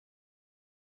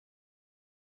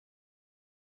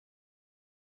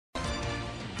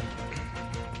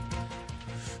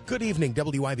Good evening.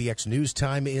 WIBX news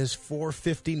time is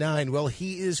 4:59. Well,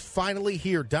 he is finally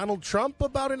here. Donald Trump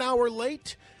about an hour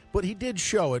late, but he did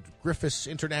show at Griffiss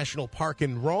International Park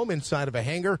in Rome inside of a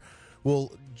hangar.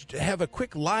 We'll have a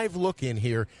quick live look in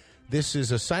here. This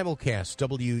is a simulcast.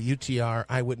 WUTR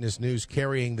Eyewitness News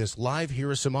carrying this live. Here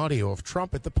is some audio of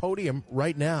Trump at the podium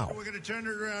right now. We're going to turn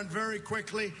it around very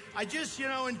quickly. I just,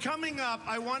 in coming up,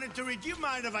 I wanted to read. Do you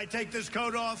mind if I take this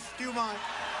coat off? Do you mind?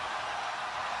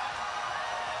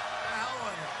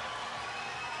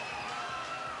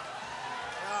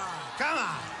 Come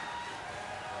on.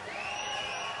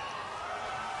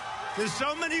 There's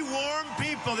so many warm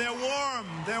people. They're warm.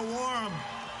 They're warm.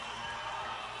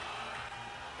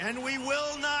 And we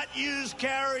will not use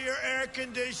carrier air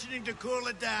conditioning to cool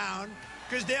it down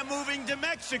because they're moving to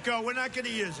Mexico. We're not going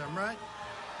to use them, right?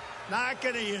 Not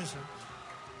going to use them.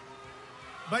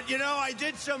 But, I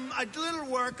did a little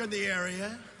work on the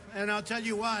area, and I'll tell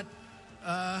you what,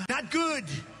 not good,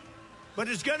 but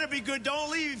it's going to be good.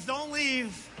 Don't leave. Don't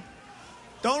leave.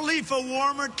 Don't leave for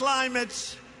warmer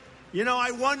climates. I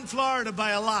won Florida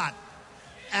by a lot,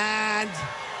 and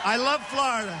I love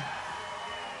Florida.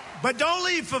 But don't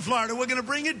leave for Florida. We're going to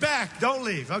bring it back. Don't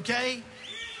leave, okay?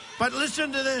 But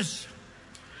listen to this.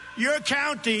 Your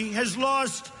county has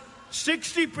lost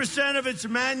 60% of its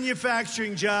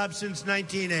manufacturing jobs since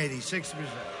 1980. 60%.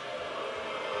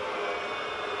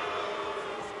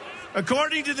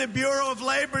 According to the Bureau of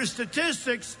Labor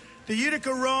Statistics, the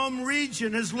Utica-Rome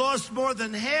region has lost more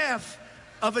than half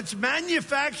of its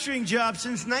manufacturing jobs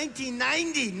since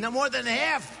 1990. No, more than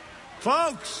half,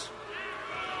 folks.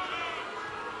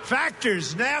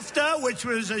 Factors, NAFTA, which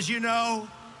was, as you know,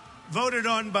 voted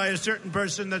on by a certain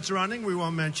person that's running. We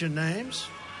won't mention names.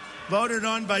 Voted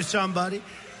on by somebody.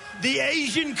 The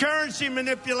Asian currency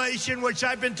manipulation, which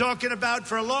I've been talking about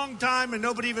for a long time and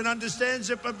nobody even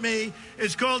understands it but me,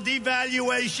 is called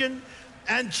devaluation.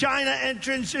 And China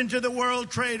entrance into the World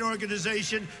Trade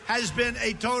Organization has been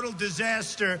a total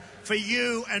disaster for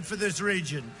you and for this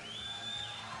region.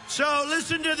 So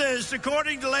listen to this.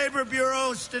 According to Labor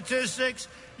Bureau statistics,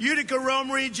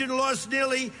 Utica-Rome region lost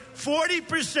nearly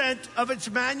 40% of its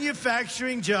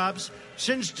manufacturing jobs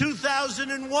since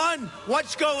 2001.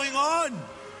 What's going on?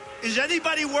 Is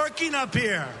anybody working up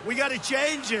here? We got to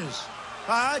change this.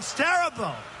 It's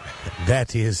terrible.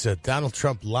 That is Donald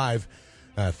Trump live.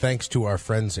 Thanks to our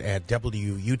friends at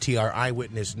WUTR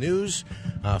Eyewitness News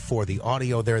for the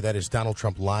audio there. That is Donald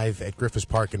Trump live at Griffiss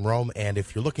Park in Rome. And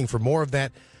if you're looking for more of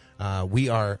that, we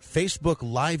are Facebook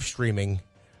live streaming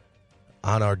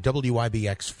on our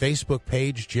WIBX Facebook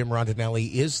page. Jim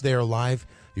Rondinelli is there live.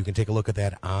 You can take a look at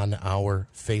that on our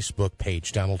Facebook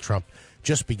page. Donald Trump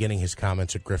just beginning his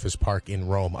comments at Griffiss Park in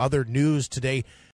Rome. Other news today,